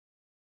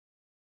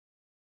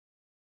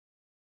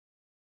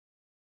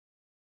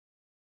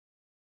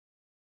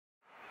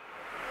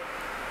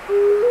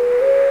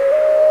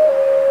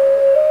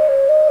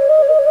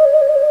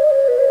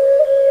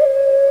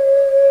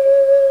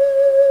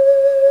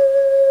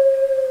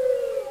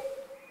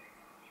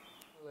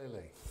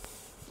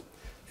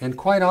And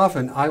quite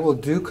often I will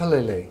do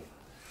kalele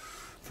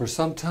for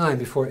some time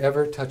before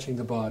ever touching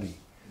the body.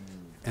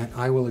 And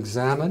I will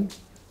examine,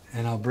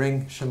 and I'll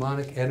bring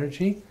shamanic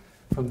energy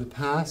from the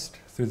past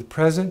through the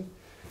present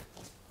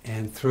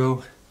and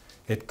throw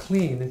it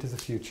clean into the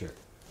future.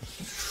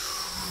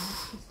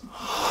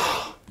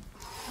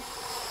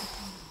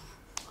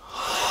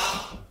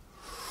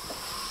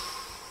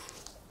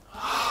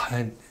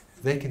 And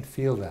they can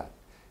feel that,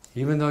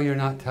 even though you're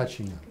not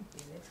touching them.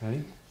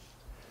 Okay?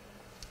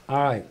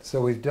 All right,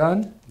 so we've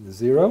done the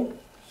 0.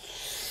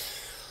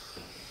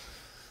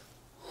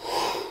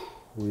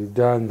 We've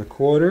done the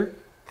 1/4.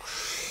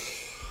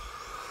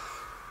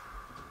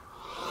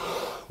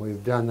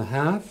 We've done the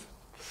 1/2.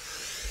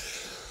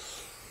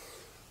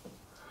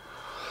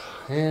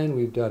 And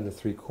we've done the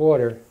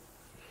 3/4.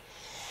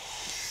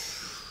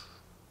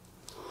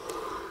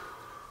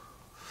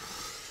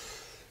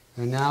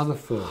 And now the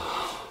full.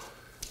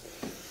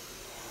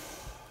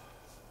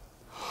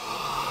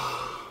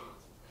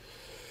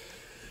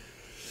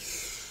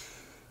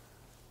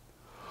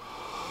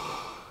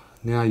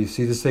 Now you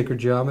see the sacred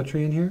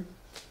geometry in here?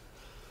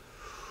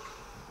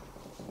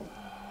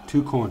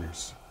 2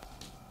 corners.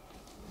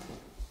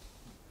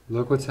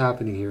 Look what's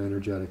happening here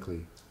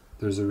energetically.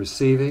 There's a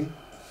receiving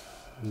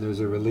and there's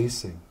a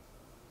releasing.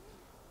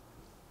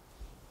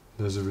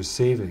 There's a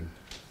receiving.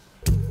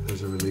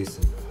 There's a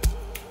releasing.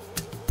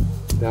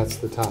 That's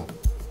the top.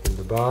 And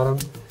the bottom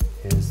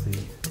is the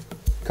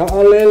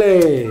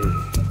ka'alele.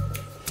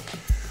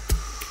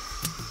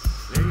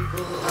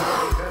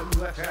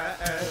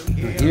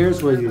 Now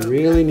here's where you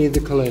really need the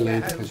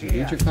kalele, because you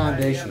need your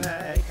foundation to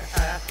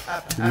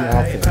be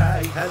out there.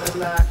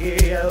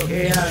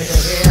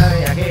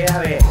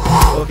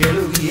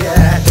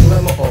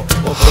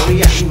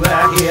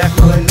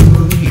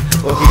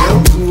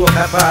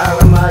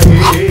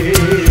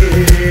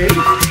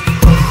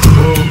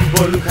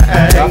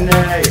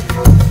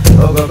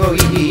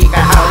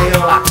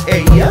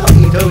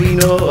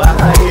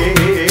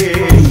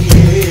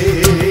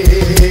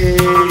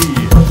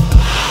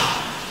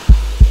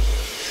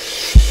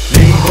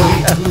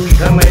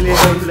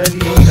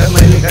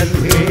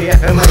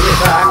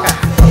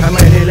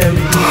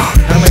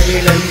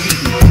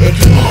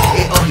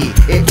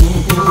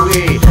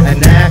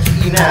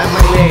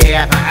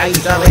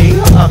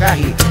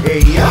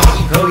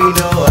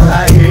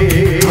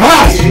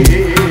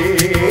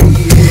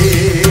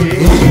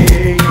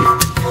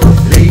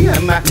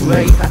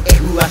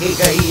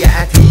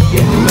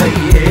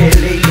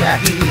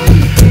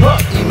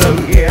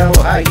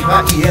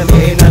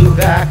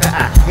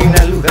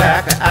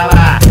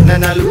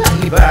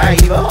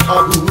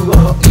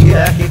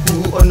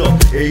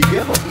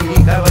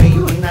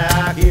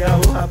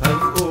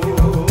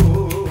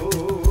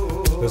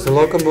 There's a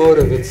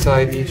locomotive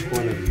inside each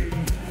one of you,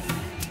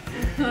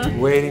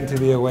 waiting to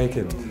be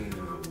awakened.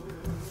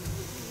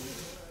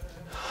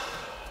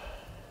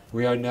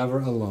 We are never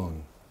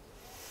alone.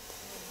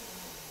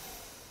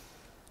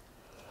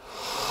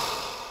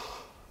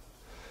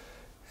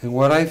 And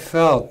what I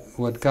felt,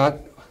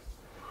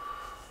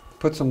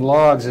 put some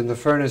logs in the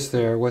furnace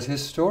there, was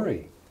his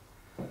story.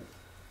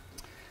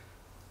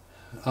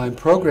 I'm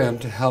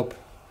programmed to help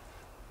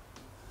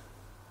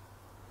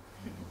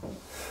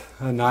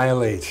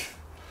annihilate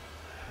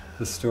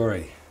the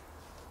story,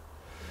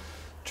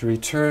 to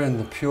return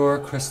the pure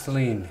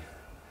crystalline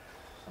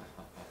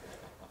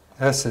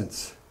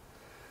essence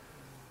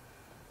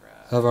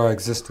of our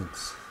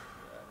existence.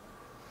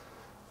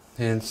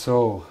 And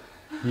so,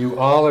 you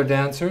all are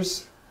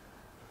dancers,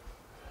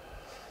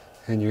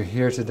 and you're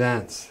here to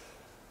dance.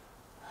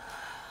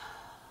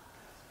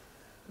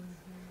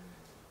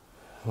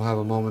 We'll have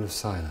a moment of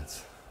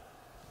silence.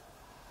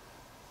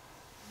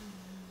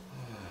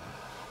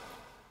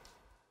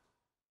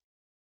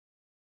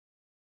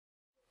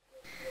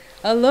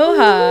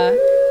 Aloha!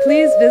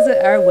 Please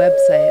visit our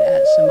website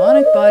at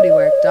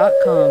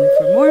shamanicbodywork.com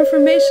for more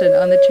information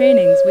on the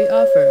trainings we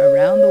offer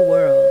around the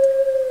world.